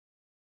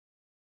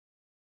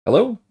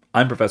Hello,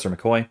 I'm Professor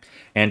McCoy,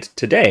 and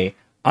today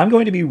I'm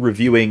going to be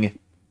reviewing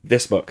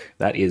this book.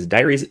 That is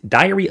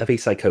Diary of a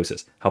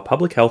Psychosis, How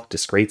Public Health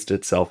Disgraced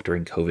Itself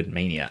During COVID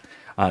Mania.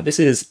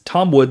 This is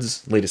Tom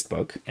Woods' latest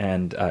book,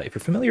 and if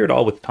you're familiar at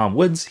all with Tom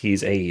Woods,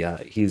 he's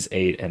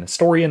an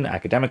historian,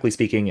 academically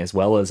speaking, as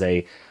well as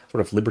a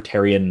sort of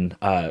libertarian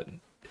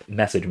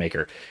message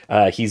maker.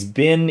 He's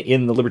been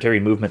in the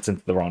libertarian movement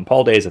since the Ron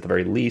Paul days, at the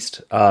very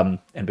least, and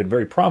been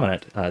very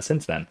prominent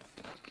since then.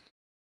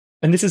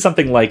 And this is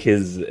something like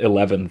his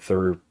 11th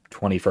or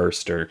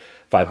 21st or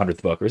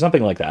 500th book or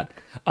something like that.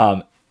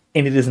 And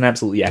it is an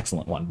absolutely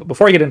excellent one. But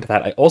before I get into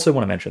that, I also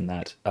want to mention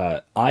that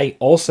I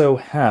also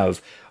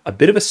have a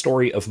bit of a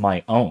story of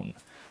my own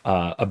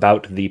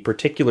about the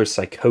particular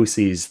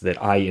psychoses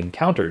that I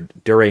encountered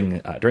during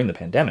the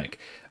pandemic.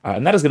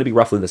 And that is going to be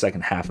roughly the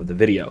second half of the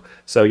video.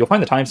 So you'll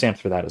find the timestamps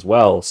for that as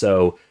well.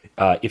 So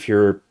if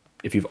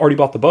you've already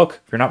bought the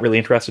book, if you're not really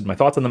interested in my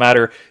thoughts on the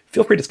matter,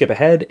 feel free to skip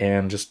ahead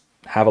and just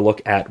have a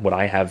look at what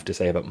I have to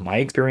say about my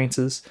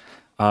experiences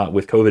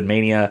with COVID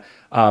Mania.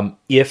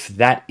 If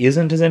that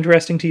isn't as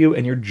interesting to you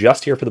and you're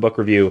just here for the book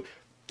review,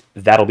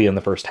 that'll be in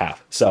the first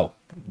half. So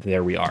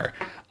there we are.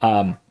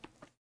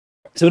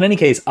 So in any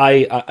case,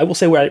 I will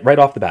say right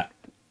off the bat,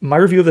 my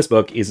review of this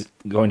book is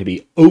going to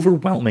be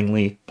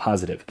overwhelmingly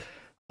positive.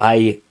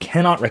 I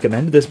cannot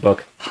recommend this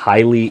book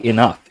highly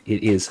enough.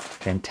 It is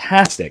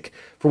fantastic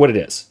for what it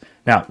is.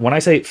 Now, when I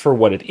say for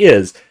what it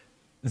is,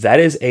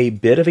 that is a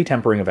bit of a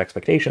tempering of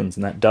expectations,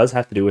 and that does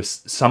have to do with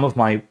some of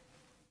my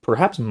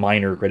perhaps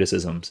minor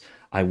criticisms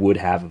I would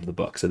have of the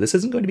book. So this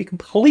isn't going to be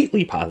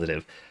completely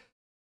positive.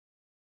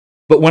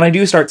 But when I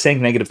do start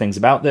saying negative things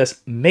about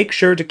this, make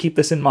sure to keep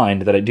this in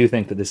mind, that I do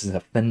think that this is a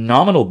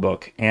phenomenal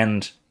book,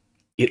 and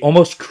it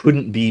almost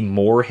couldn't be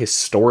more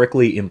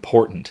historically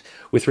important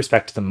with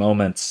respect to the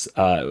moments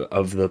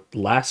of the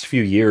last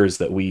few years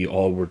that we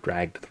all were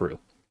dragged through.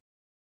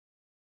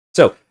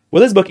 So,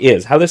 what this book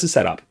is, how this is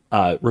set up,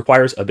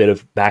 requires a bit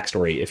of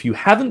backstory. If you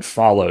haven't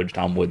followed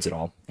Tom Woods at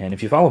all, and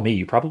if you follow me,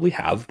 you probably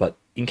have, but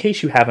in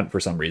case you haven't for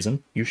some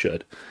reason, you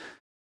should.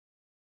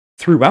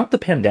 Throughout the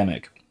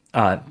pandemic,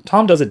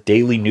 Tom does a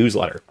daily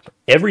newsletter.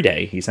 Every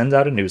day, he sends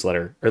out a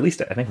newsletter, or at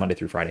least I think Monday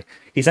through Friday,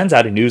 he sends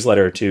out a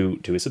newsletter to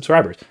his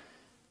subscribers.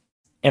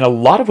 And a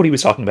lot of what he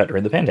was talking about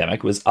during the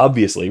pandemic was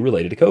obviously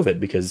related to COVID,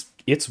 because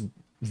it's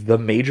the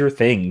major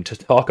thing to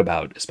talk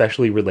about,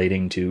 especially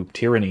relating to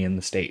tyranny in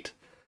the state.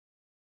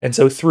 And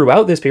so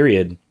throughout this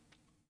period,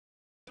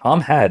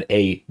 Tom had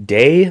a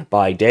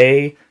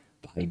day-by-day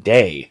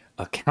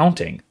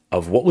accounting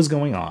of what was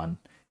going on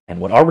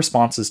and what our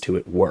responses to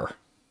it were.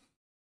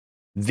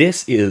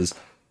 This is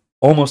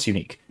almost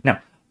unique. Now,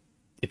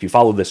 if you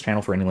followed this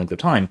channel for any length of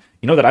time,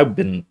 you know that I've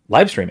been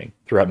live streaming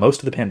throughout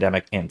most of the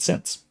pandemic and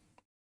since.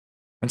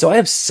 And so I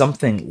have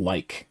something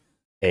like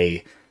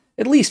a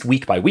at least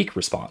week-by-week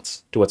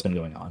response to what's been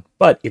going on.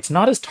 But it's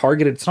not as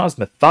targeted, it's not as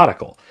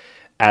methodical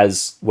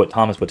as what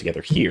Tom has put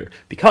together here,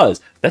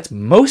 because that's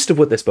most of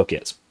what this book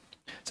is.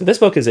 So this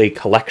book is a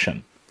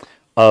collection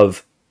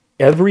of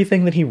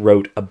everything that he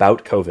wrote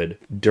about COVID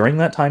during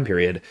that time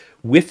period,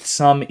 with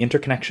some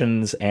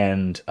interconnections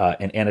and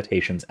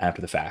annotations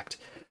after the fact.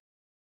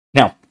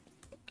 Now,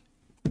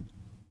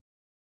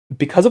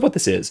 because of what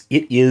this is,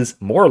 it is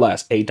more or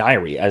less a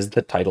diary, as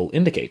the title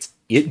indicates.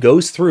 It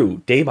goes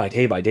through day by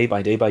day by day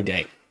by day by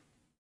day.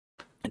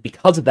 And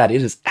because of that,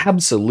 it is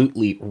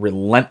absolutely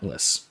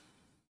relentless,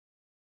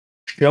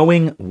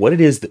 showing what it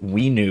is that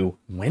we knew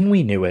when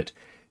we knew it,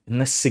 and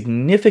the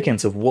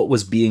significance of what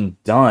was being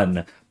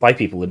done by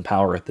people in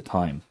power at the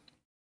time.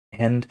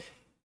 And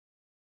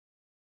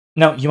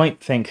now you might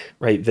think,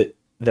 right, that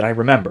I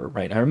remember,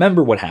 right? I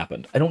remember what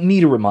happened. I don't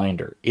need a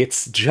reminder.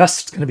 It's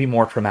just going to be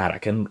more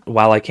traumatic. And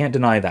while I can't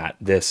deny that,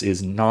 this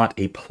is not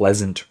a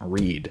pleasant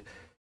read,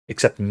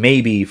 except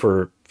maybe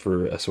for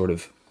a sort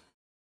of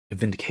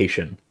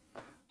vindication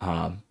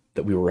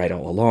that we were right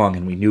all along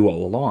and we knew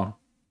all along.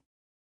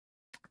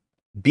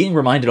 Being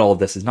reminded all of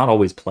this is not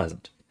always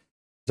pleasant.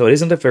 So it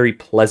isn't a very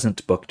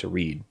pleasant book to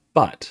read,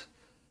 but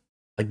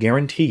I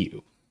guarantee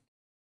you,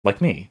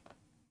 like me,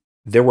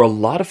 there were a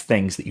lot of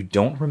things that you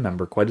don't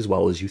remember quite as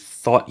well as you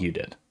thought you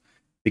did.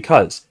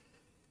 Because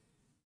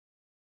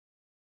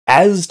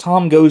as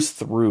Tom goes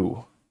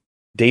through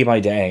day by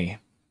day,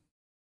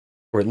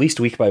 or at least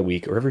week by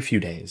week, or every few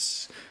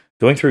days,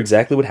 going through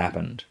exactly what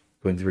happened,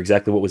 going through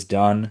exactly what was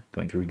done,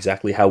 going through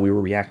exactly how we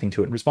were reacting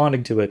to it and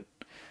responding to it,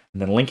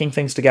 and then linking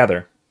things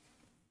together,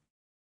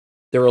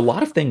 there are a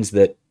lot of things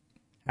that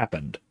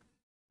happened.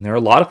 And there are a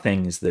lot of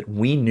things that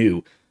we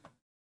knew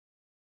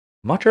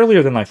much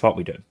earlier than I thought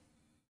we did.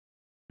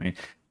 Right?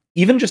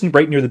 Even just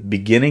right near the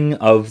beginning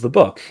of the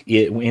book,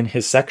 in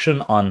his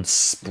section on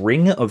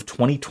spring of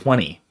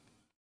 2020,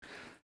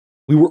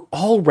 we were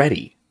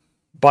already,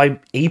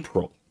 by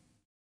April,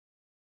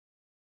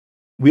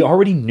 we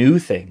already knew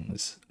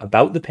things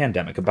about the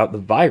pandemic, about the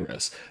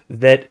virus,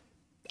 that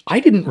I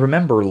didn't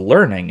remember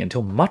learning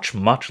until much,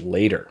 much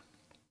later.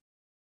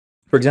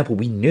 For example,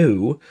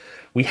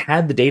 we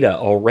had the data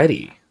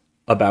already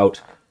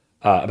about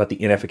the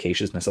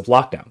inefficaciousness of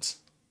lockdowns.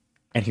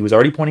 And he was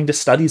already pointing to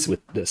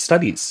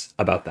studies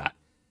about that.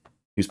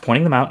 He was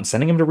pointing them out and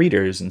sending them to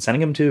readers and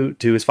sending them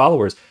to his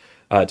followers,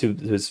 to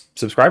his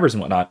subscribers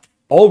and whatnot,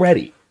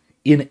 already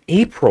in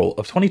April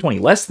of 2020,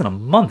 less than a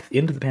month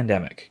into the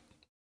pandemic.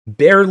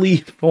 Barely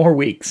 4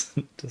 weeks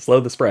to slow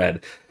the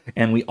spread.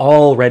 And we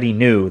already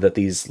knew that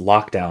these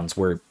lockdowns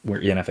were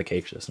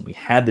inefficacious. And we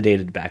had the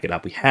data to back it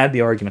up. We had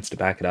the arguments to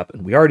back it up.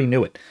 And we already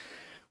knew it.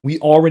 We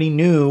already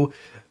knew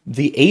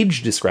the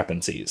age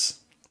discrepancies.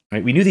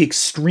 Right? We knew the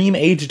extreme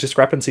age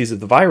discrepancies of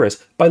the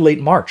virus by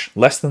late March,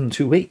 less than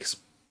 2 weeks.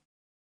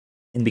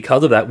 And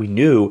because of that, we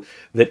knew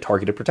that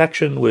targeted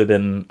protection would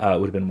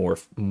have been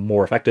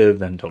more effective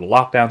than total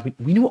lockdowns.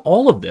 We knew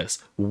all of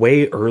this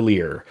way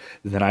earlier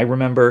than I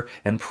remember,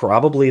 and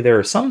probably there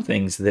are some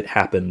things that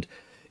happened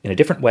in a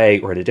different way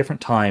or at a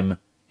different time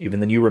even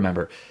than you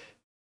remember.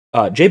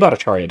 Dr. Jay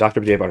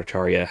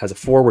Bhattacharya has a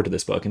foreword to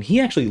this book, and he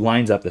actually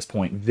lines up this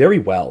point very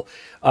well.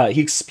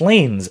 He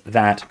explains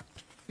that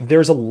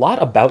there's a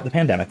lot about the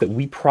pandemic that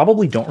we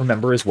probably don't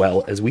remember as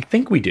well as we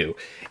think we do,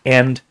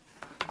 and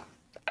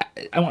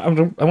I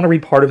want to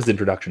read part of his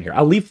introduction here.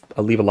 I'll leave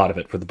a lot of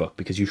it for the book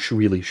because you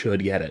really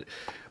should get it.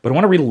 But I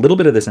want to read a little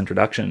bit of this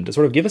introduction to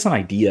sort of give us an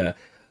idea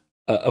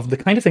of the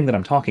kind of thing that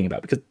I'm talking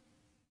about, because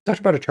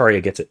Dr.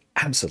 Bhattacharya gets it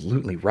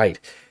absolutely right.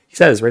 He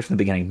says right from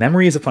the beginning,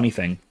 memory is a funny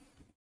thing.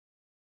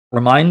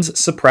 Our minds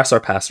suppress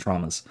our past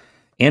traumas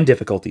and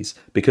difficulties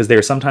because they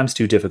are sometimes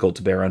too difficult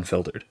to bear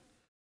unfiltered.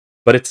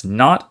 But it's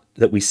not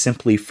that we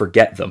simply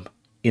forget them.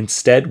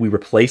 Instead, we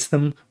replace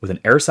them with an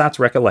ersatz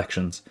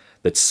recollections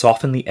that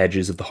soften the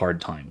edges of the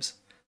hard times.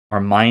 Our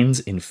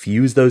minds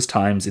infuse those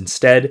times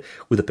instead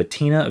with a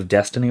patina of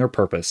destiny or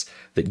purpose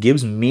that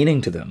gives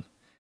meaning to them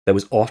that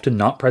was often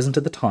not present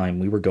at the time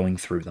we were going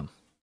through them.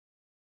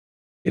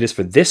 It is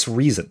for this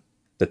reason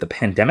that the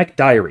pandemic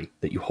diary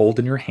that you hold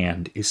in your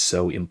hand is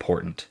so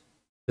important.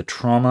 The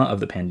trauma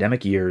of the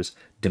pandemic years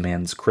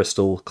demands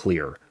crystal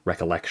clear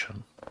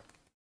recollection.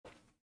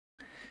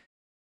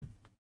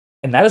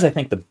 And that is, I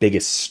think, the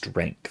biggest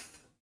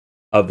strength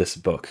of this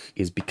book,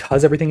 is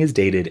because everything is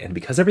dated and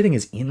because everything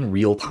is in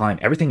real time.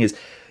 Everything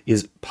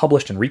is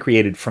published and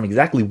recreated from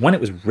exactly when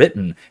it was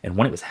written and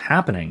when it was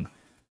happening.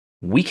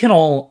 We can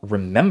all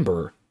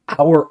remember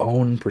our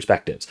own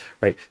perspectives,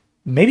 right?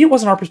 Maybe it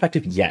wasn't our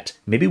perspective yet.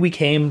 Maybe we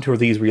came to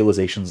these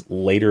realizations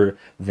later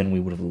than we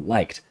would have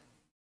liked.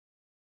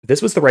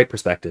 This was the right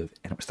perspective,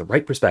 and it was the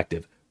right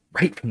perspective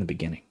right from the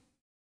beginning.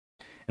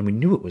 And we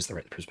knew it was the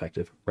right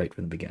perspective right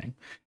from the beginning.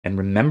 And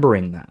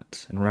remembering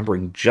that, and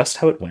remembering just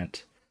how it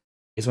went,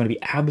 is going to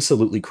be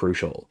absolutely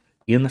crucial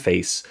in the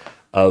face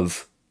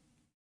of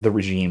the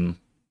regime,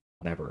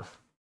 whatever,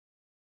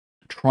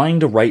 trying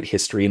to write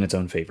history in its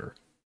own favor,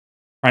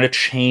 trying to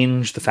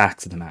change the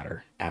facts of the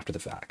matter after the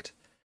fact,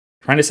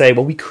 trying to say,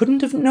 well, we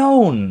couldn't have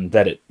known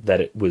that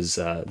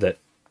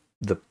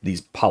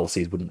these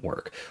policies wouldn't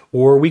work,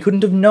 or we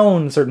couldn't have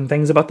known certain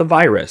things about the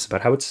virus,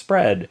 about how it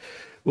spread.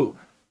 Well,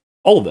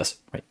 all of this,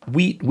 right?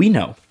 We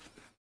know,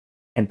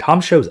 and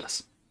Tom shows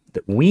us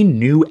that we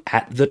knew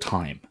at the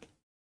time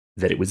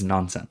that it was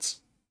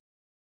nonsense.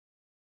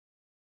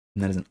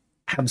 And that is an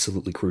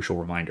absolutely crucial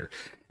reminder.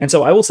 And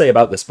so I will say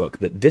about this book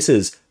that this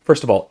is,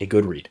 first of all, a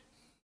good read.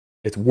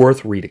 It's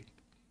worth reading.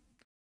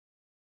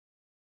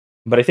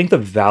 But I think the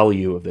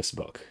value of this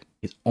book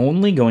is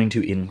only going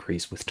to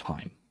increase with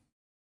time.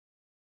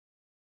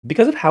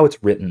 Because of how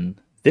it's written,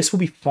 this will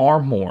be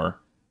far more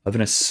of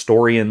an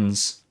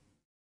historian's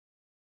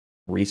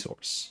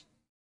resource,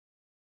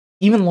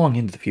 even long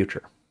into the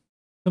future,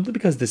 simply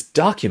because this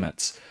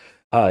documents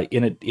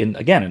in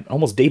an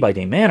almost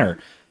day-by-day manner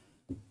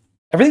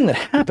everything that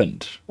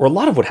happened, or a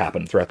lot of what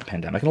happened throughout the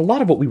pandemic, and a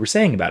lot of what we were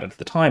saying about it at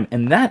the time.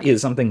 And that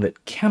is something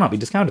that cannot be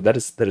discounted. That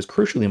is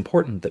crucially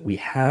important, that we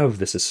have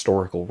this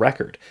historical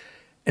record.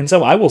 And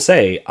so I will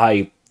say,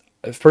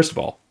 first of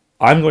all,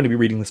 I'm going to be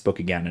reading this book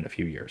again in a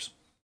few years.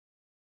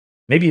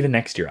 Maybe even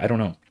next year, I don't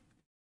know.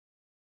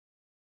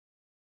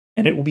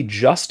 And it will be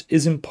just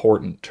as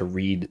important to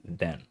read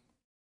then.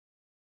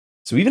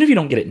 So even if you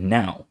don't get it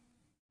now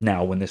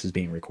when this is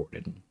being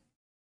recorded,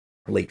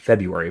 in late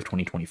February of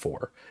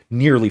 2024,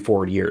 nearly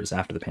 4 years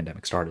after the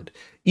pandemic started,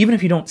 even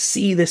if you don't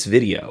see this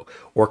video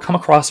or come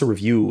across a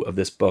review of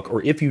this book,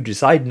 or if you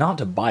decide not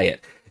to buy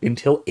it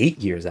until 8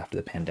 years after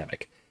the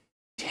pandemic,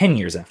 10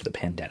 years after the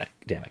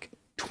pandemic,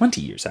 20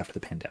 years after the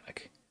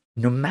pandemic,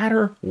 no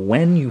matter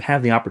when you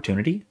have the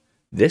opportunity,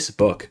 this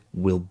book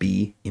will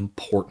be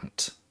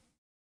important.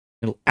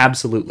 It'll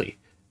absolutely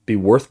be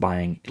worth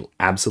buying. It'll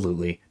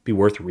absolutely be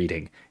worth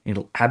reading.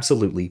 It'll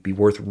absolutely be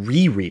worth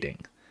rereading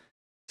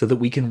so that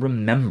we can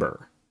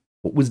remember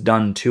what was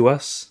done to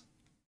us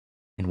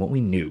and what we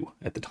knew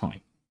at the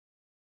time.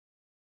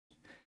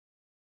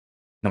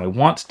 Now, I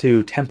want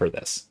to temper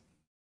this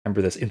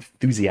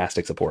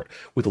enthusiastic support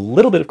with a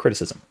little bit of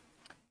criticism.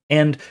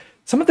 And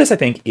some of this, I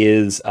think,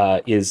 is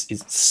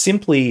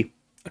simply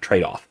a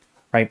trade-off,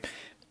 right?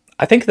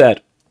 I think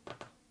that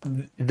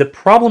the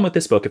problem with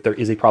this book, if there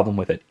is a problem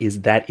with it,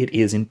 is that it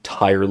is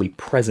entirely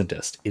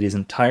presentist. It is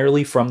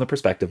entirely from the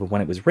perspective of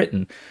when it was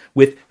written,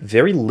 with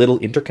very little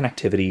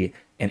interconnectivity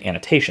and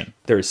annotation.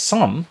 There is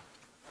some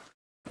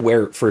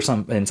where,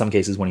 in some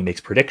cases, when he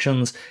makes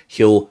predictions,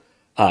 he will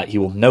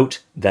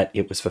note that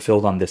it was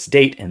fulfilled on this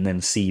date, and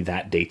then see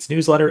that date's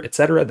newsletter,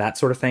 etc., that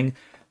sort of thing.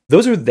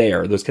 Those are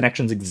there; those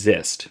connections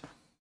exist,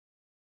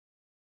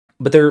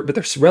 but they're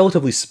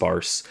relatively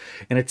sparse,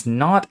 and it's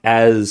not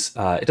as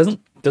it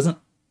doesn't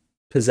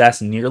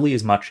possess nearly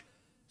as much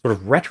sort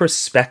of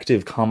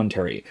retrospective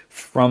commentary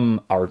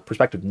from our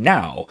perspective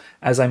now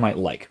as I might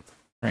like,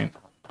 right?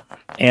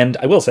 And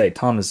I will say,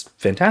 Tom is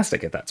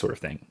fantastic at that sort of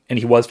thing, and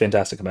he was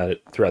fantastic about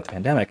it throughout the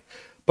pandemic,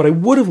 but I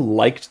would have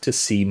liked to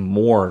see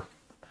more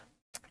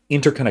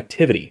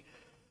interconnectivity,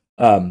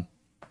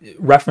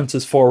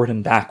 references forward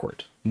and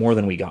backward, more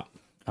than we got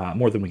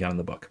in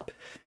the book.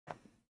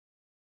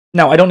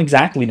 Now, I don't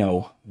exactly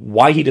know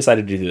why he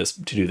decided to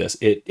do this.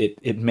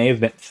 It may have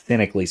been,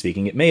 cynically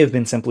speaking, it may have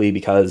been simply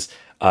because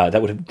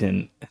that would have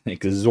been an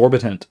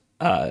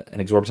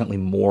exorbitantly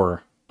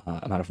more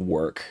amount of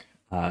work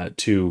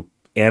to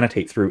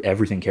annotate through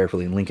everything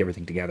carefully and link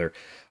everything together.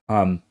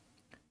 But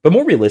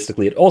more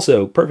realistically, it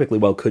also perfectly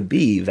well could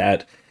be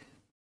that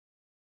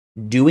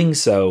doing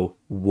so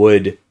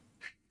would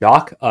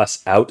shock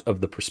us out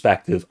of the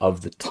perspective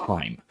of the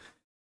time.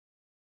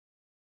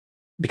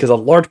 Because a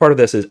large part of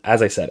this is,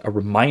 as I said, a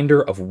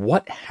reminder of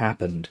what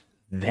happened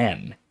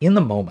then, in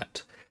the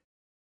moment.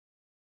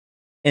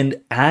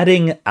 And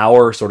adding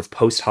our sort of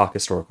post hoc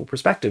historical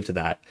perspective to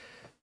that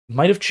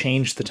might have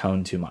changed the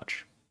tone too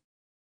much.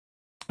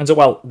 And so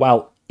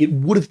while it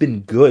would have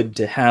been good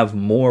to have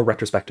more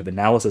retrospective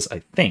analysis, I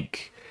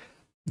think,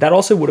 that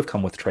also would have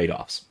come with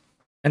trade-offs.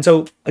 And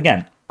so,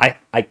 again,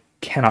 I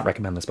cannot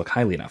recommend this book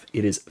highly enough.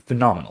 It is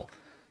phenomenal.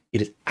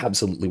 It is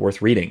absolutely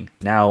worth reading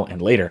now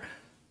and later.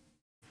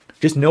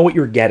 Just know what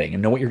you're getting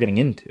and know what you're getting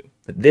into.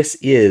 That this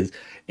is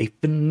a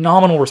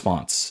phenomenal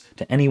response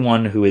to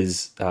anyone who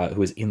is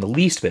in the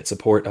least bit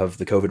support of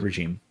the COVID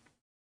regime.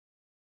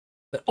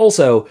 But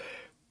also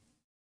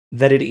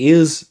that it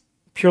is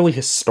purely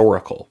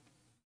historical.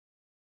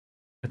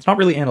 It's not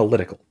really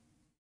analytical.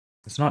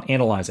 It's not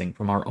analyzing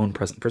from our own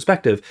present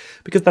perspective,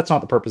 because that's not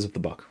the purpose of the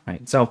book,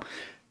 right? So,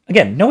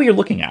 again, know what you're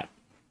looking at.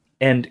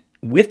 And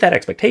with that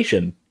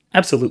expectation,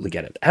 absolutely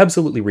get it.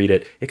 Absolutely read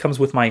it. It comes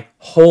with my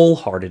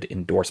wholehearted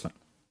endorsement.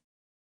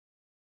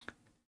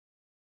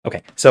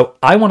 Okay, so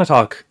I want to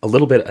talk a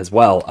little bit as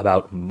well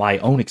about my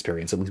own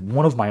experience, at least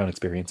one of my own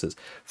experiences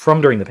from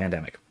during the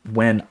pandemic,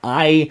 when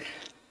I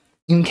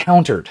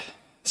encountered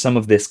some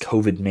of this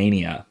COVID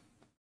mania,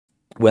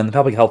 when the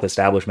public health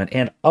establishment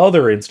and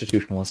other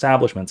institutional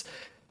establishments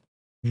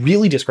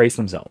really disgrace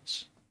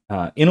themselves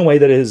in a way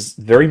that is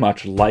very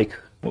much like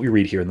what we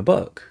read here in the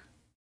book.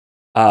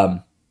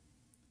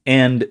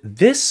 And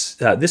this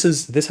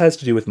has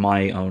to do with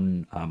my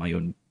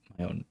own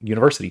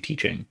university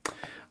teaching.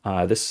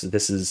 This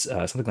is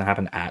something that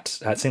happened at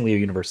St. Leo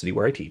University,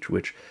 where I teach,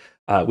 which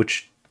don't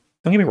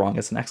get me wrong,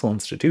 it's an excellent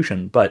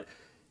institution, but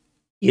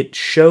it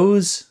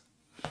shows,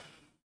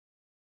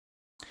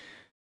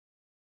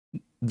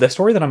 the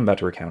story that I'm about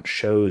to recount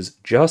shows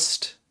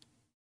just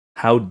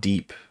how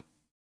deep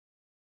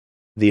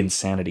the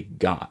insanity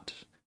got,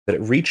 that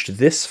it reached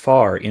this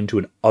far into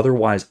an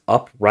otherwise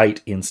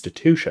upright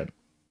institution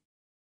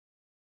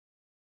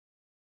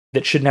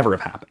that should never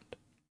have happened.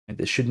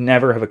 This should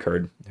never have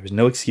occurred. There was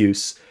no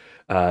excuse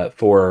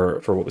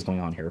for what was going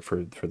on here,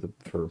 for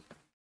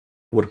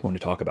what I'm going to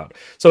talk about.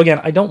 So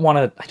again, I don't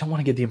want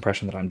to give the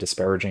impression that I'm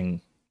disparaging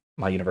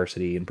my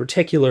university in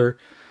particular,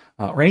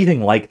 or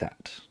anything like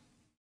that.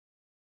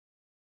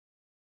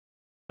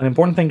 An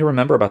important thing to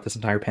remember about this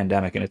entire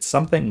pandemic, and it's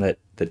something that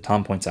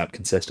Tom points out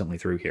consistently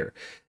through here,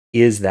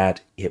 is that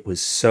it was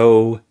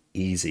so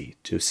easy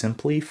to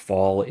simply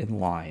fall in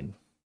line.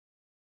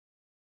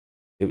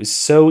 It was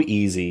so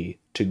easy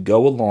to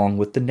go along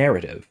with the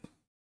narrative.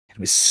 It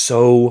was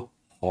so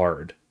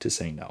hard to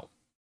say no.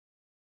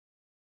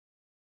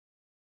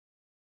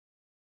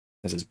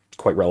 This is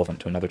quite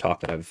relevant to another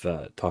talk that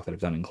I've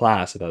done in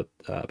class about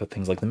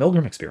things like the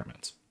Milgram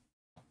experiments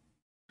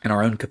and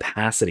our own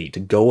capacity to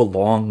go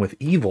along with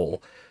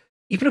evil,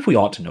 even if we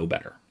ought to know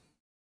better.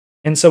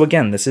 And so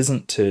again, this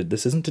isn't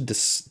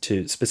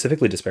to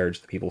specifically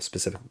disparage the people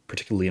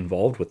particularly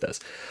involved with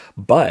this,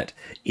 but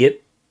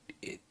it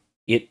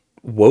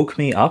woke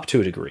me up to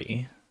a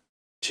degree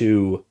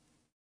to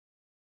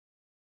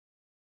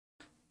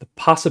the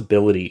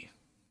possibility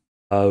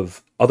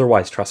of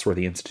otherwise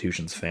trustworthy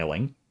institutions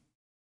failing,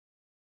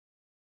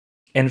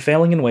 and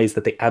failing in ways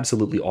that they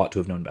absolutely ought to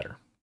have known better.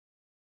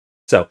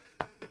 So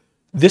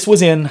this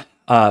was in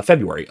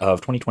February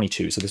of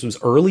 2022. So this was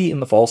early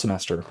in the fall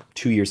semester,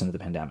 2 years into the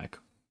pandemic.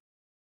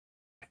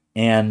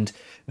 And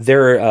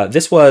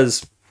this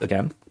was,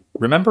 again,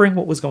 remembering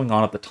what was going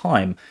on at the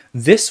time,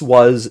 this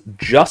was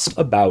just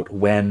about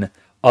when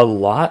a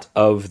lot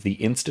of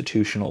the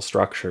institutional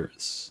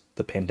structures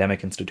the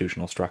pandemic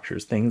institutional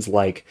structures, things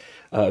like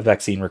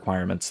vaccine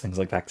requirements, things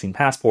like vaccine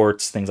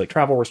passports, things like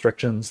travel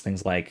restrictions,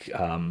 things like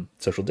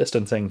social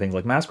distancing, things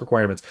like mask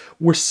requirements,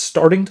 were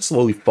starting to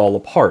slowly fall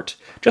apart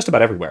just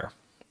about everywhere.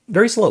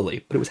 Very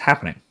slowly, but it was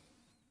happening.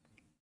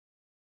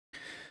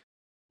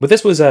 But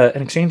this was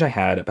an exchange I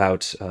had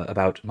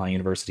about my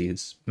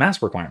university's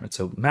mask requirements.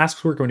 So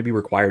masks were going to be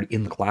required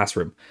in the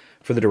classroom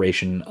for the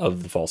duration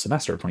of the fall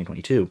semester of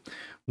 2022,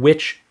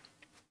 which,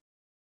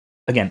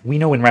 again, we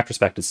know in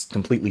retrospect is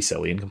completely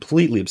silly and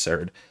completely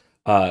absurd,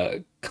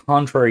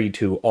 contrary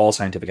to all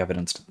scientific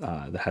evidence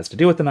that has to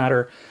do with the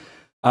matter,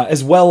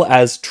 as well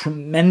as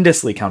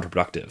tremendously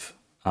counterproductive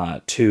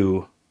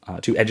to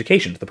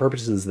education, to the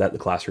purposes that the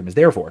classroom is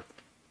there for.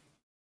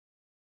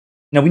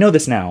 Now, we know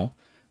this now.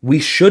 We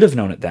should have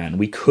known it then,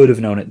 we could have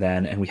known it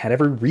then, and we had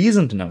every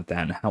reason to know it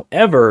then.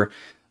 However,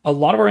 a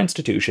lot of our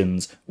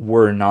institutions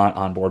were not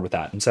on board with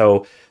that. And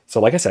so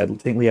like I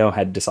said, St. Leo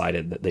had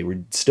decided that they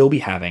would still be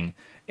having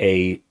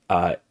and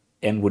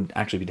would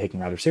actually be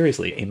taking rather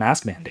seriously, a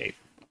mask mandate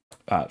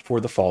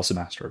for the fall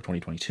semester of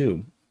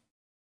 2022.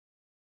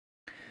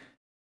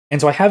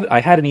 And so I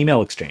had an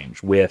email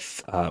exchange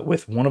with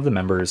one of the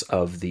members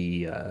of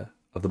the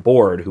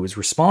board who was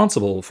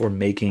responsible for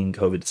making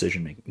COVID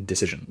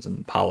decisions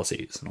and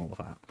policies and all of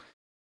that.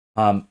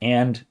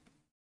 And if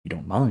you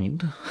don't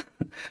mind,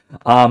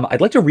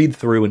 I'd like to read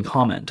through and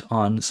comment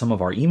on some of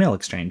our email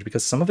exchange,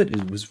 because some of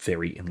it was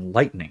very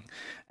enlightening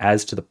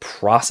as to the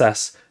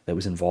process that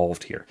was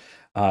involved here.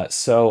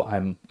 So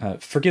I'm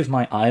forgive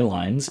my eye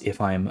lines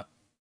if I'm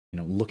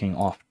looking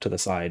off to the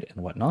side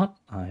and whatnot.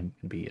 I'm going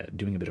to be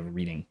doing a bit of a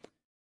reading.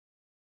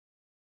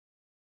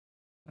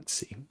 Let's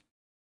see.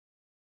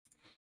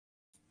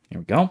 Here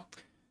we go.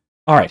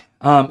 All right.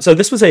 So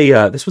this was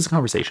a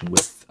conversation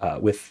with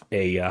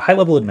a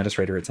high-level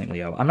administrator at St.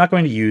 Leo. I'm not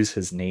going to use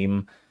his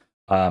name,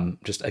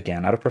 just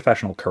again out of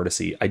professional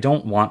courtesy. I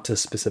don't want to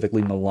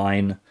specifically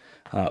malign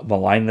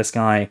this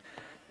guy,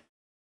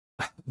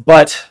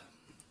 but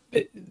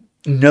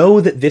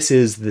know that this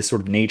is the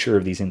sort of nature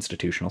of these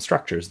institutional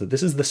structures. That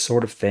this is the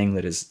sort of thing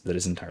that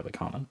is entirely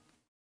common.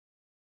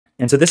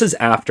 And so this is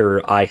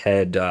after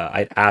I'd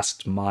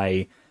asked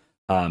my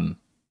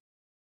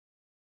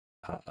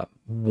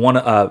one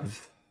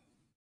of,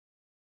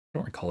 I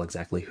don't recall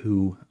exactly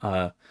who,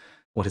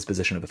 what his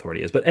position of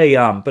authority is, but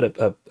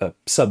a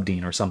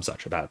sub-dean or some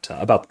such about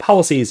the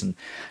policies, and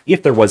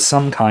if there was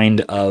some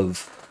kind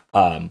of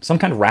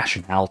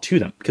rationale to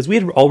them, because we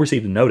had all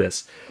received a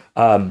notice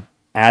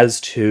as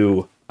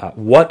to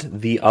what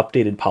the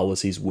updated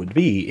policies would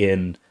be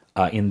in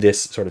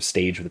this sort of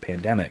stage of the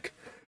pandemic.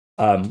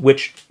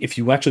 Which, if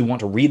you actually want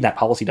to read that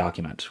policy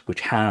document,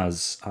 which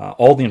has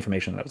all the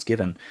information that was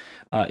given,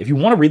 if you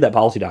want to read that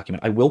policy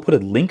document, I will put a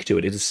link to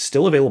it. It is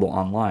still available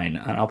online,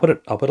 and I'll put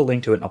a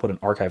link to it, and I'll put an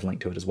archive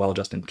link to it as well,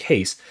 just in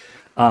case.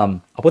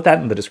 I'll put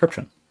that in the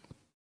description.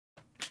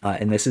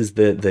 And this is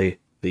the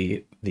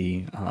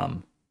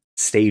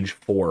stage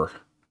 4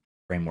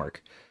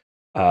 framework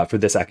for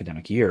this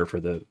academic year for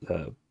the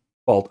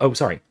fall. Oh,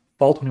 sorry,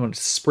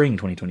 spring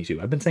 2022.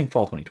 I've been saying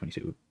fall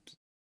 2022,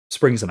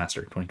 spring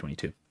semester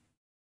 2022.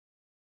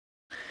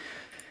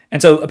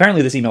 And so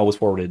apparently this email was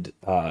forwarded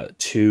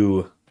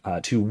to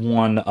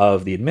one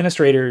of the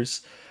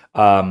administrators,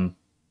 an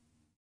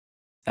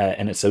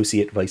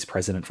associate vice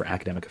president for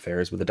academic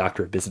affairs with a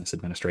doctor of business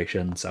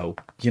administration. So,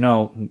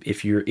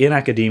 if you're in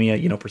academia,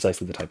 you know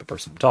precisely the type of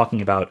person I'm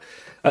talking about.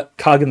 A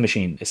cog in the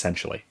machine,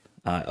 essentially,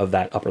 of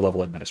that upper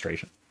level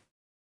administration.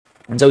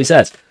 And so he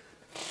says,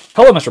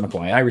 "Hello, Mr.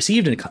 McCoy. I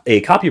received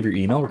a copy of your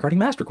email regarding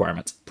mask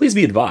requirements. Please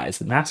be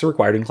advised that masks are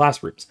required in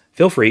classrooms.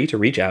 Feel free to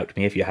reach out to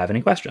me if you have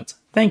any questions.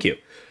 Thank you."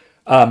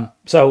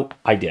 So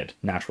I did,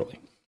 naturally.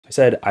 I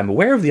said, "I'm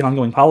aware of the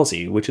ongoing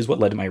policy, which is what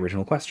led to my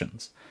original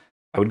questions.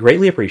 I would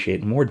greatly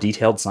appreciate more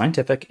detailed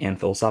scientific and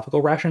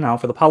philosophical rationale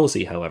for the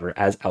policy, however,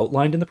 as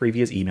outlined in the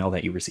previous email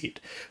that you received."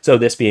 So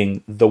this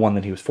being the one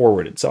that he was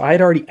forwarded. So I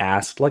had already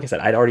asked, like I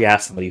said, I'd already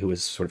asked somebody who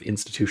was sort of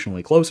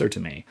institutionally closer to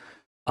me,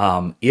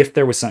 if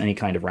there was any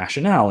kind of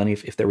rationale, and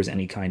if there was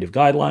any kind of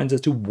guidelines as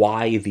to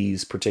why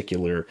these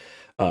particular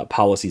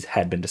policies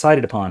had been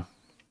decided upon.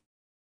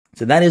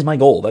 So that is my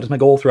goal. That is my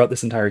goal throughout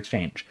this entire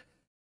exchange.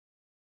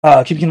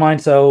 Keeping in mind,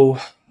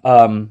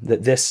 that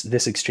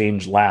this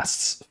exchange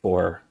lasts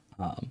for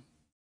a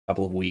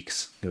couple of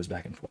weeks, goes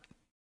back and forth.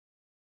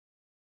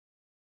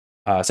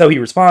 So he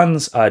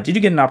responds, "Did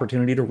you get an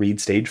opportunity to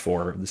read stage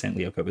 4 of the St.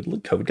 Leo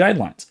COVID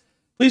guidelines?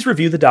 Please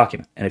review the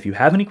document, and if you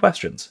have any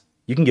questions,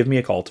 you can give me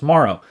a call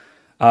tomorrow."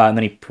 And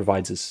then he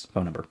provides his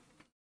phone number.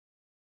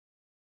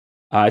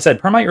 I said,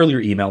 "Per my earlier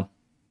email,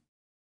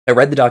 I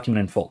read the document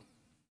in full,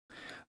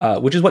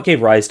 which is what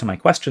gave rise to my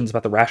questions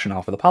about the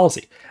rationale for the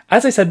policy.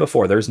 As I said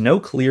before, there is no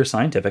clear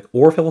scientific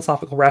or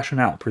philosophical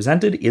rationale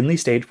presented in the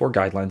Stage 4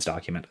 Guidelines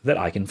document that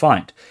I can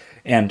find."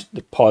 And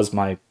pause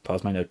my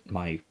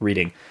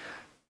reading.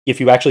 If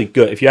you actually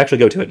go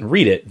to it and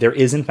read it, there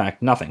is in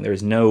fact nothing.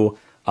 There's no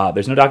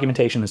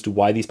documentation as to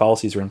why these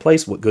policies are in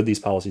place, what good these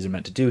policies are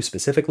meant to do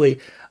specifically,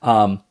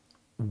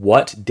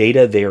 what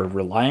data they are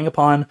relying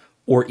upon,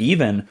 or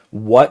even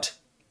what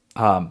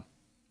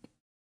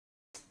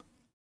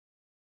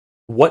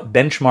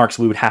benchmarks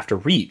we would have to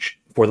reach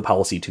for the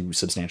policy to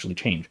substantially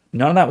change.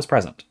 None of that was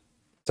present.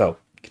 So,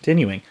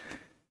 continuing,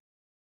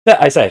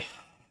 I say,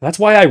 that's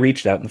why I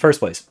reached out in the first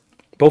place,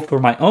 both for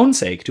my own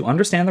sake to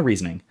understand the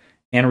reasoning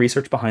and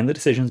research behind the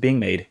decisions being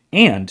made,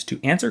 and to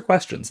answer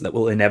questions that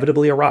will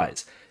inevitably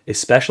arise,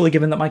 especially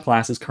given that my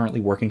class is currently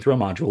working through a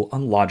module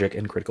on logic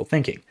and critical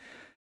thinking.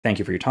 Thank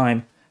you for your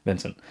time,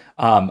 Vincent.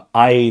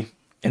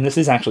 And this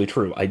is actually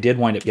true, I did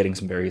wind up getting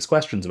some various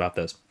questions about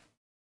this,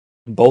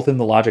 both in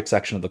the logic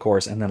section of the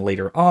course and then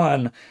later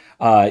on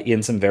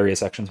in some various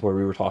sections where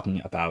we were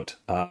talking about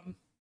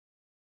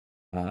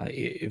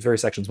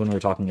various sections when we were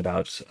talking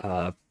about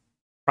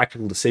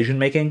practical decision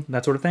making,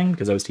 that sort of thing,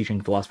 because I was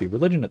teaching philosophy of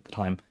religion at the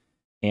time,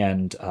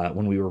 and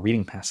when we were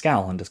reading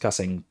Pascal and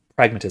discussing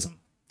pragmatism,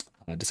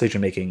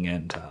 decision making,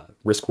 and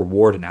risk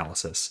reward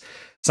analysis,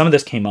 some of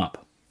this came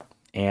up,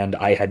 and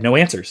I had no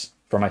answers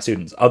for my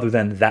students, other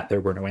than that there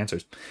were no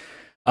answers.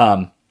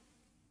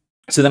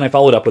 So then I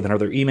followed up with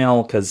another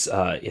email because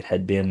it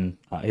had been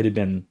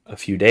a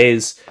few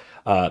days,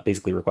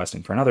 basically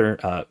requesting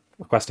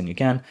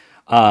again.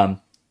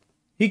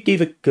 He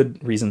gave a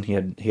good reason. He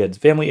had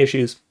family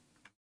issues,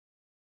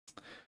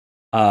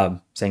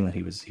 saying that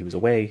he was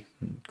away,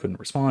 and couldn't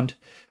respond,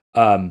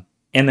 and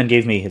then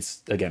gave me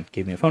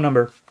a phone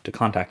number to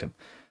contact him.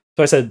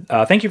 So I said,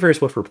 thank you for your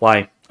swift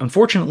reply.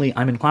 Unfortunately,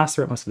 I'm in class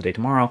throughout most of the day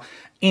tomorrow,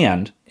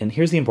 and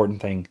here's the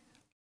important thing,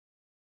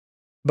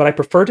 but I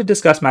prefer to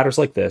discuss matters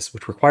like this,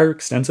 which require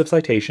extensive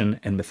citation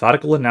and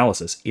methodical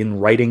analysis, in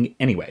writing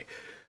anyway,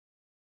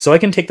 so I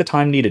can take the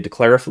time needed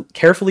to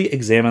carefully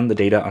examine the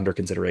data under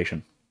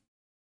consideration.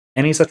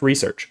 Any such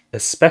research,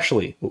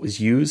 especially what was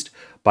used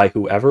by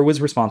whoever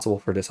was responsible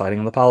for deciding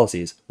on the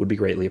policies, would be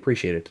greatly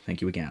appreciated.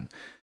 Thank you again.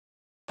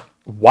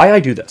 Why I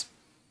do this,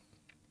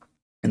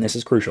 and this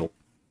is crucial,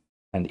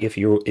 and if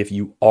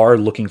you are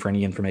looking for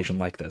any information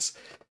like this,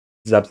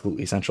 it's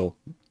absolutely essential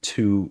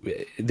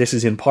this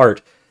is in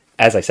part,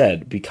 as I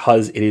said,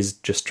 because it is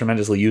just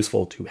tremendously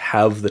useful to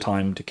have the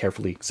time to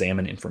carefully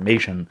examine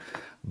information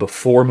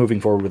before moving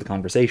forward with the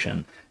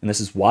conversation. And this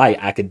is why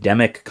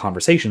academic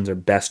conversations are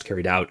best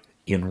carried out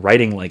in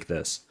writing like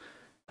this.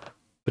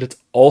 But it's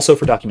also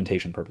for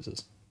documentation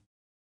purposes.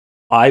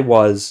 I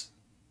was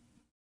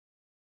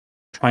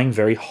trying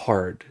very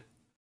hard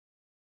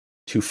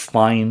to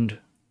find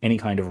any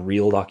kind of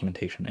real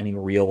documentation, any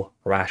real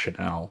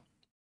rationale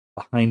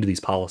behind these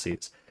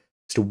policies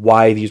as to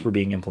why these were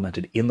being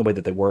implemented in the way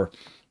that they were.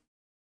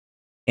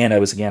 And I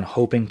was, again,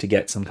 hoping to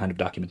get some kind of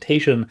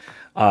documentation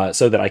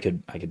so that I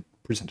could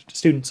present it to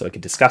students, so I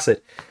could discuss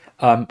it,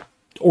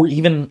 or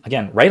even,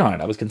 again, write on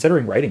it. I was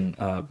considering writing,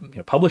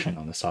 publishing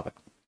on this topic,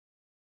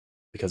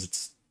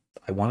 because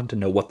I wanted to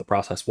know what the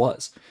process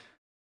was.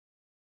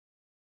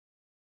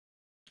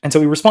 And so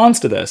he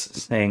responds to this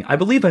saying, I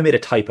believe I made a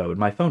typo in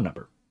my phone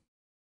number,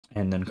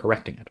 and then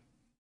correcting it.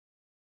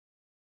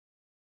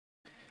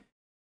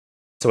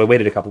 So I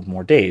waited a couple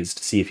more days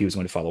to see if he was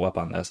going to follow up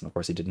on this, and of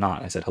course he did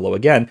not. I said, hello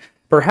again.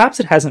 Perhaps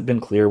it hasn't been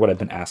clear what I've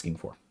been asking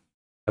for.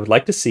 I would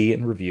like to see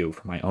and review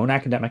for my own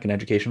academic and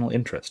educational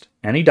interest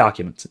any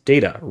documents,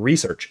 data,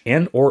 research,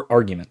 and/or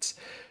arguments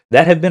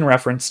that have been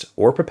referenced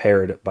or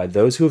prepared by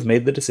those who have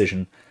made the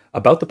decision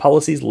about the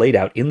policies laid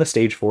out in the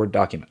Stage 4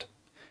 document.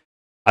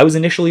 I was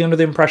initially under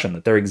the impression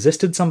that there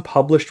existed some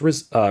published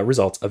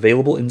results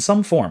available in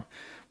some form,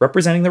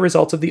 representing the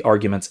results of the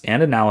arguments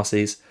and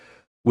analyses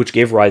which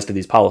gave rise to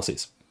these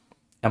policies.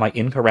 Am I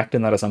incorrect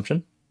in that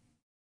assumption?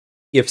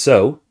 If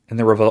so, and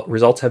the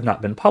results have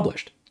not been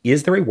published,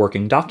 is there a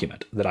working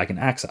document that I can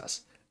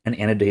access? An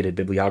annotated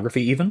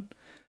bibliography even?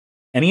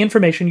 Any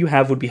information you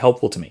have would be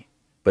helpful to me,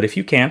 but if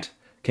you can't,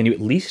 can you at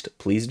least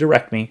please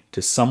direct me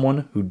to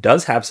someone who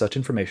does have such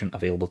information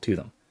available to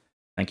them?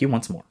 Thank you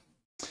once more.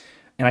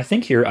 And I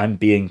think here I'm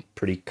being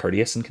pretty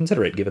courteous and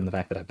considerate, given the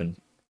fact that I've been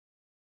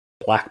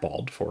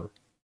blackballed for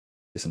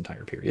this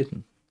entire period,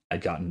 and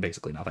I'd gotten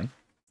basically nothing.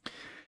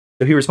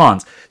 So he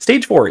responds,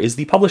 Stage 4 is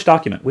the published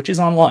document, which is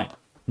online.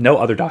 No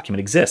other document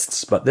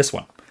exists but this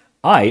one.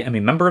 I am a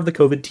member of the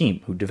COVID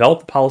team who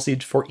developed the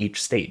policies for each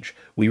stage.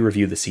 We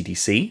review the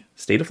CDC,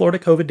 State of Florida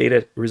COVID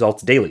data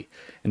results daily,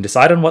 and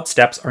decide on what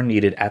steps are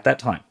needed at that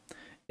time.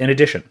 In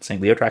addition,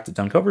 St. Leo tracks its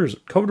own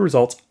COVID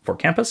results for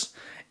campus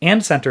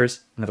and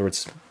centers, in other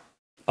words,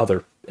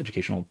 other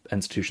educational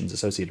institutions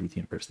associated with the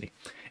university,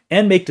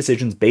 and make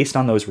decisions based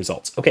on those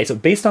results. Okay, so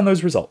based on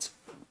those results,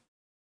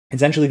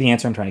 essentially the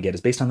answer I'm trying to get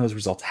is based on those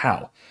results,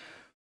 how?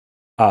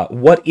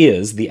 What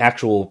is the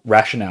actual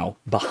rationale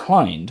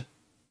behind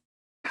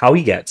how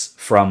he gets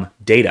from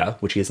data,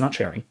 which he is not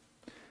sharing,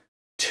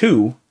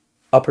 to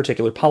a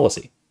particular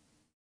policy?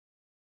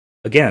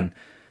 Again,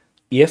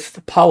 if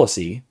the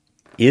policy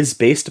is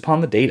based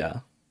upon the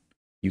data,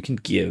 you can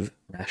give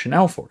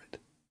rationale for it,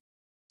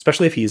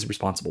 especially if he is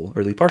responsible,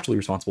 or at least partially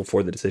responsible,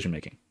 for the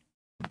decision-making.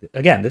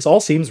 Again, this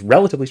all seems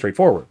relatively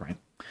straightforward, right?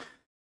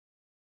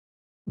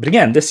 But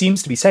again, this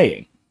seems to be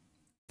saying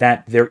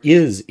that there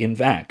is, in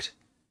fact,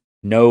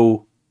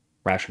 no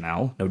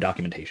rationale, no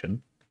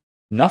documentation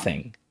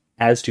nothing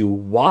as to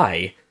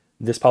why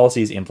this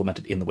policy is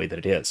implemented in the way that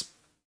it is.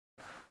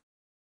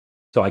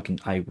 So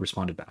I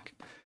responded back.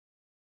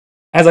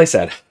 As I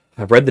said,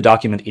 I've read the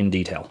document in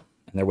detail,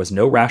 and there was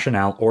no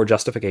rationale or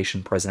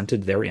justification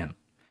presented therein,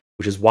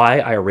 which is why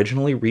I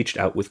originally reached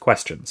out with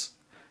questions.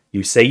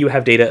 You say you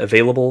have data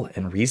available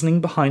and reasoning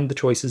behind the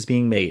choices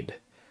being made.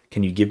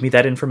 Can you give me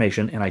that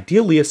information and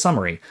ideally a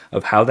summary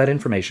of how that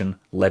information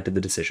led to the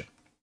decision?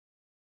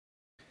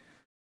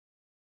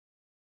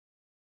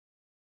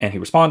 And he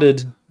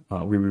responded,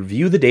 we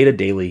review the data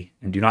daily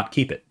and do not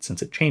keep it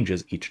since it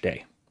changes each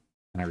day.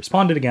 And I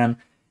responded again,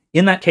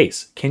 in that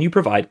case, can you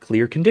provide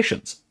clear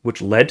conditions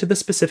which led to the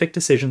specific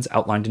decisions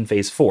outlined in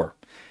Phase 4,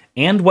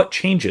 and what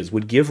changes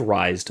would give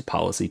rise to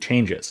policy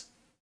changes?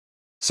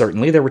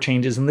 Certainly there were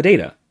changes in the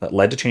data that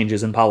led to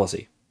changes in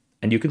policy,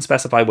 and you can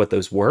specify what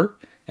those were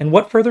and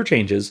what further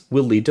changes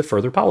will lead to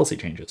further policy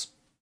changes.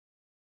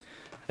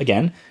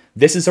 Again,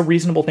 this is a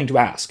reasonable thing to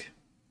ask.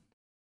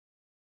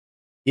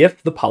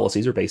 If the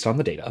policies are based on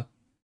the data,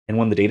 and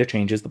when the data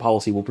changes, the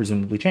policy will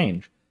presumably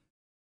change,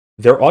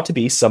 there ought to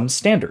be some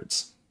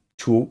standards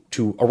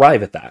to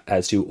arrive at that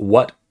as to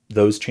what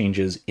those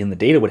changes in the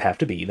data would have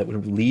to be that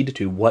would lead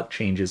to what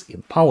changes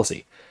in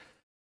policy.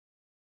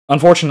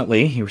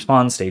 Unfortunately, he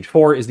responds, Stage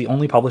 4 is the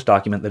only published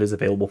document that is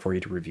available for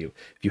you to review.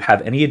 If you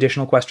have any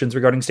additional questions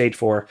regarding Stage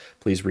 4,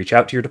 please reach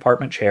out to your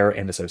department chair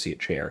and associate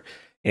chair.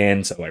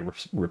 And so I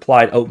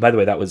replied, oh, by the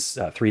way, that was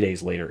 3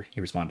 days later he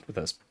responded with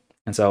this.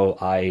 And so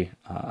I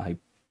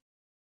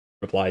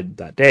replied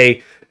that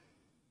day,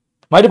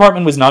 my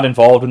department was not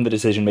involved in the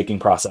decision-making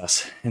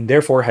process, and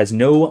therefore has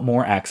no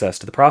more access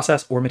to the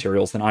process or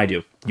materials than I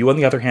do. You, on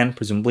the other hand,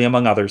 presumably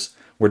among others,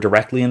 were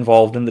directly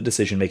involved in the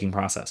decision-making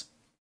process.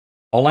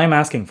 All I am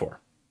asking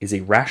for is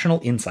a rational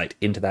insight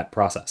into that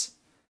process.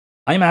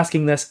 I am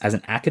asking this as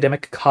an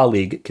academic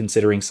colleague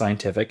considering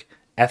scientific,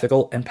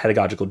 ethical, and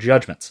pedagogical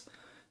judgments,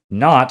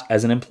 not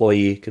as an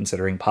employee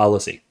considering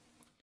policy.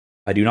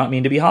 I do not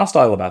mean to be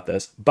hostile about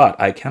this, but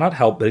I cannot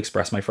help but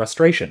express my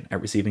frustration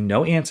at receiving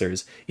no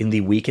answers in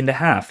the week and a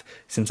half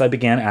since I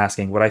began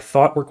asking what I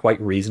thought were quite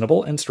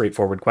reasonable and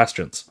straightforward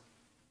questions.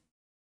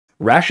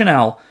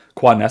 Rationale,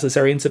 qua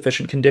necessary and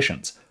sufficient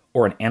conditions,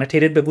 or an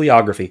annotated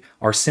bibliography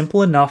are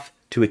simple enough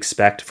to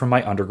expect from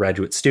my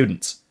undergraduate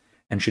students,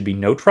 and should be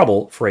no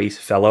trouble for a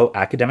fellow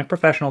academic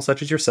professional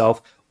such as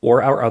yourself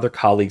or our other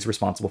colleagues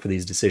responsible for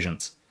these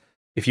decisions.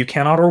 If you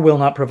cannot or will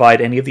not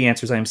provide any of the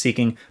answers I am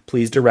seeking,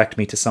 please direct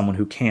me to someone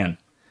who can.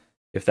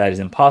 If that is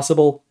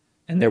impossible,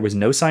 and there was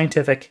no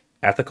scientific,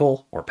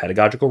 ethical, or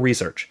pedagogical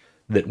research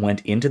that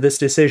went into this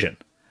decision,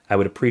 I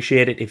would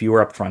appreciate it if you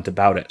were upfront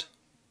about it.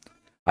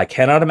 I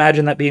cannot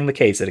imagine that being the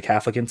case at a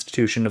Catholic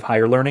institution of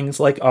higher learnings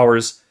like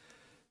ours,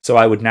 so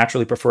I would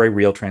naturally prefer a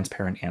real,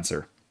 transparent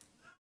answer.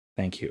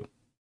 Thank you.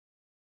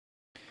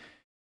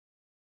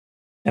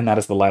 And that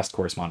is the last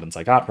correspondence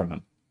I got from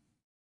him.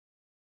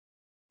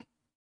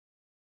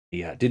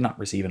 He did not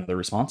receive another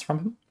response from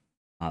him.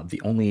 The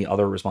only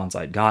other response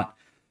I'd got,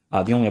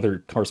 the only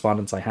other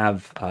correspondence I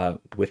have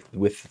with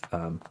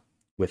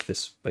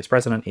this vice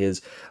president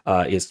is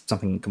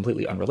something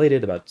completely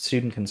unrelated about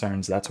student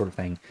concerns, that sort of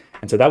thing.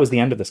 And so that was the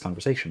end of this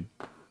conversation.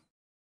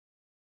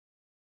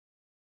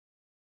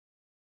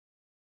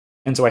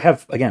 And so I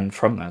have, again,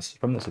 from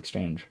this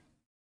exchange,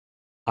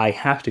 I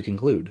have to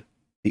conclude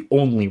the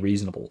only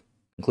reasonable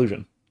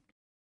conclusion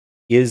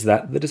is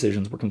that the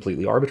decisions were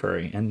completely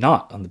arbitrary and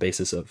not on the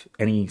basis of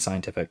any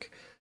scientific,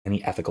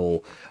 any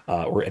ethical,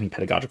 or any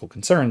pedagogical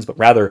concerns, but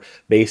rather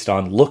based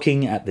on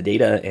looking at the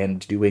data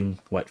and doing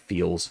what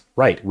feels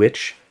right,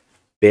 which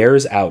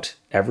bears out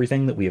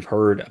everything that we have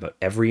heard about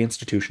every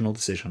institutional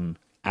decision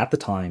at the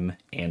time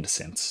and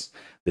since.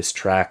 This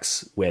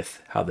tracks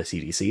with how the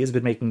CDC has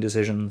been making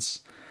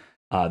decisions.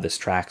 This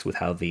tracks with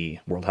how the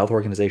World Health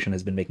Organization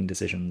has been making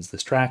decisions.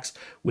 This tracks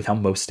with how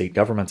most state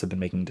governments have been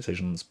making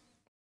decisions.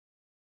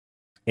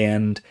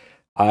 And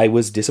I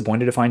was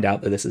disappointed to find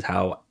out that this is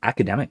how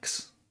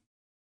academics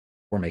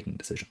were making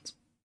decisions.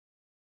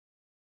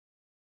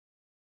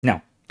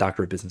 Now,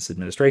 Doctor of Business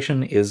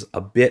Administration is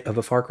a bit of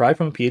a far cry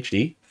from a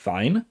PhD.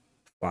 Fine,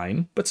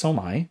 but so am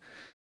I.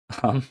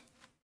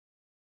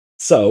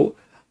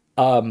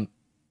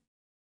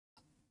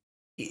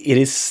 It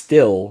is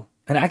still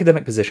an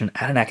academic position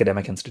at an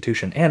academic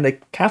institution, and a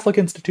Catholic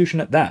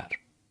institution at that.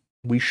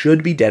 We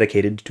should be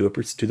dedicated to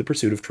the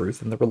pursuit of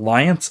truth and the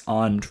reliance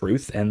on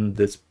truth and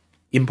the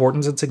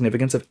importance and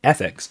significance of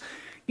ethics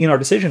in our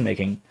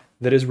decision-making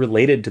that is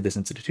related to this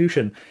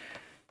institution.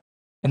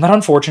 And that,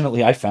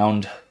 unfortunately, I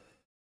found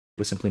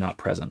was simply not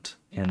present.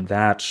 And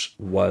that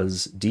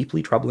was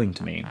deeply troubling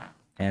to me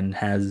and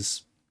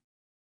has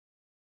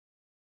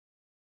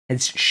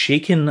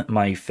shaken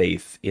my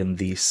faith in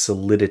the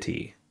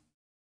solidity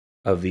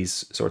of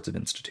these sorts of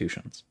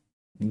institutions,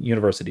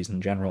 universities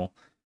in general.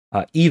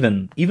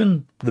 Even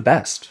the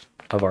best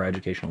of our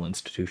educational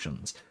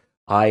institutions,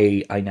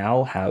 I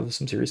now have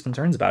some serious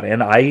concerns about it.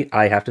 And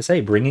I have to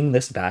say, bringing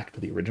this back to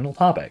the original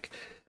topic,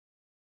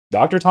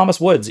 Dr.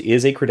 Thomas Woods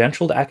is a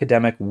credentialed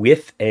academic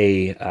with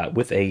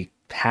a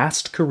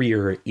past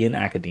career in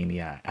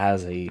academia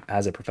as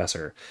a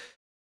professor,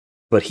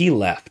 but he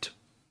left.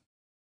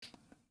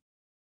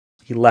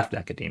 He left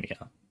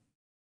academia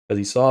because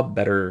he saw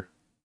better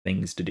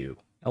things to do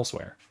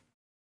elsewhere.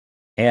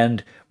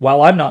 And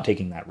while I'm not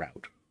taking that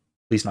route,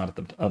 at least not at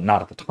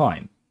the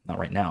time, not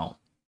right now,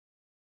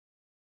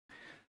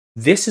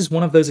 this is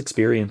one of those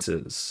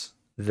experiences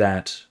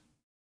that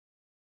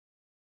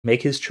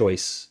make his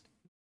choice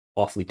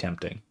awfully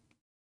tempting.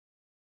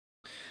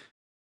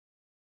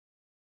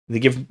 They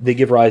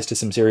give rise to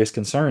some serious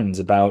concerns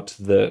about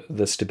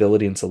the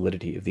stability and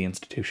solidity of the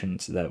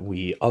institutions that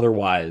we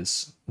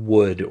otherwise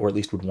would, or at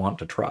least would want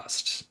to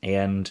trust.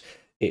 And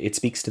it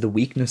speaks to the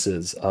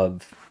weaknesses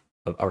of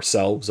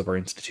ourselves, of our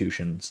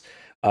institutions.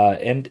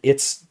 And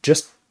it's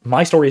just,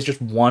 my story is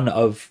just one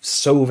of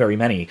so very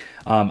many.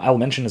 I'll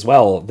mention as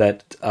well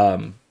that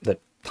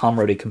that Tom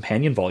wrote a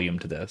companion volume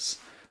to this.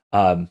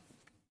 What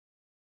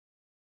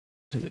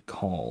is it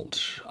called?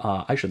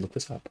 I should look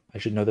this up. I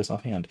should know this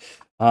offhand.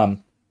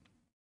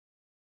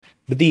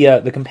 But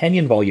the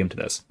companion volume to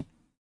this,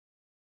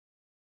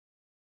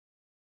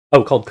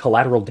 called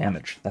Collateral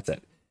Damage. That's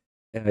it.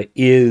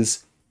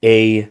 Is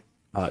a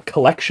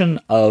collection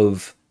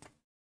of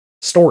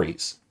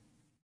stories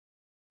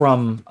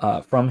from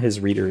his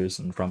readers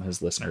and from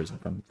his listeners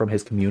and from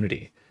his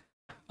community.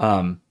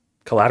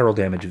 Collateral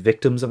Damage,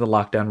 victims of the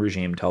lockdown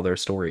regime tell their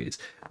stories.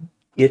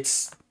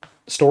 It's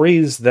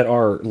stories that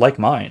are like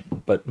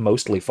mine, but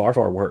mostly far,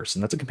 far worse.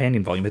 And that's a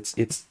companion volume.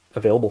 It's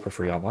available for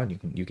free online.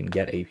 You can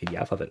get a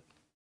PDF of it.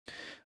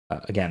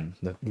 Again,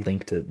 the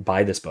link to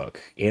buy this book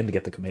and to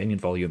get the companion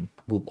volume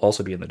will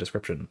also be in the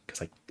description,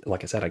 because,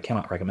 like I said, I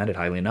cannot recommend it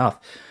highly enough.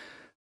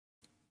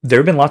 There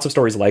have been lots of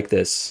stories like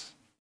this,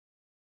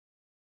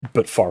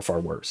 but far, far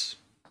worse.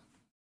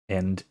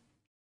 And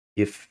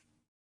if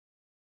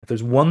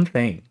there's one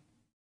thing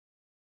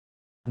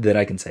that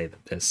I can say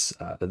that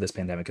this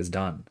pandemic has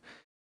done,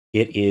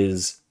 it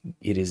is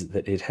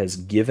that it has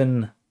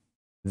given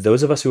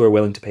those of us who are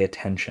willing to pay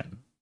attention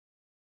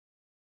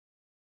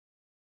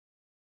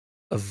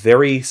a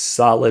very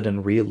solid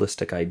and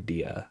realistic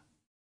idea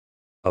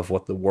of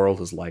what the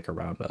world is like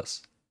around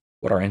us,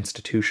 what our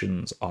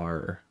institutions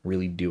are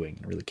really doing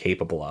and really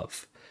capable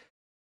of.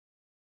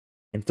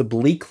 It's a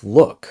bleak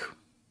look,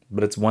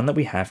 but it's one that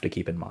we have to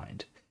keep in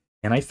mind.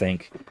 And I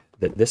think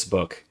that this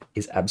book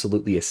is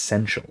absolutely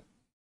essential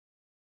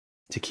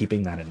to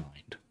keeping that in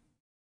mind.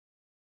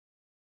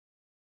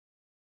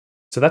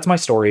 So that's my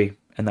story,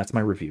 and that's my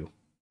review.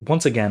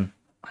 Once again,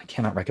 I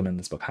cannot recommend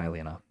this book highly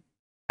enough.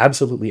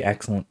 Absolutely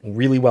excellent,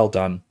 really well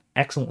done,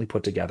 excellently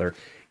put together.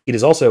 It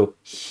is also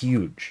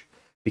huge,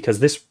 because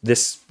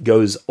this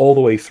goes all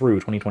the way through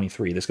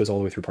 2023. This goes all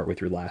the way through, partway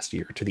through last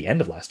year, to the end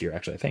of last year,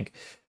 actually, I think.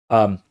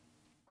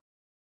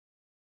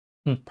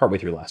 Partway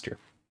through last year.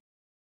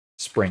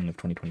 Spring of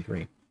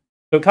 2023.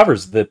 So it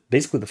covers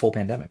basically the full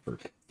pandemic for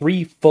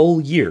 3 full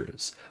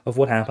years of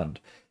what happened.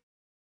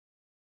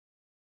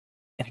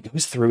 And it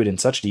goes through it in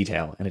such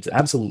detail, and it's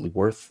absolutely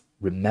worth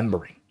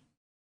remembering.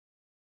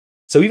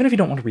 So even if you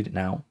don't want to read it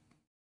now,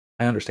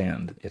 I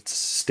understand it's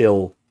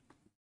still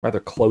rather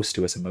close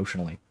to us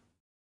emotionally.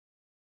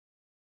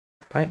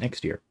 Buy it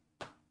next year.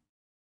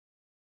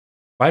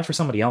 Buy it for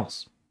somebody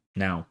else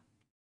now.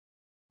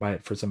 Buy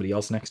it for somebody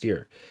else next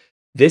year.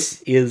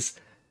 This is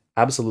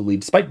absolutely,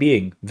 despite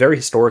being very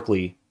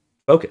historically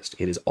focused,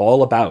 it is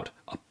all about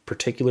a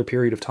particular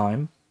period of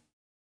time.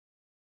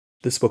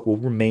 This book will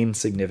remain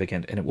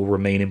significant, and it will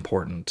remain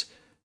important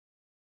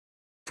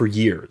for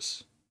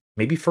years.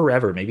 Maybe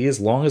forever, maybe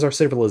as long as our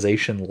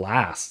civilization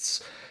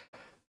lasts.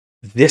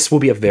 This will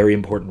be a very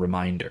important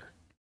reminder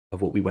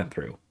of what we went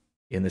through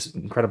in this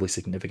incredibly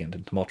significant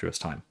and tumultuous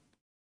time.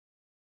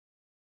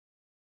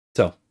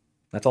 So,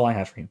 that's all I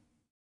have for you.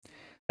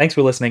 Thanks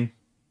for listening.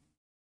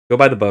 Go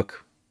buy the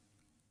book.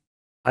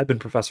 I've been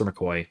Professor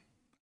McCoy.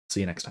 See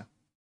you next time.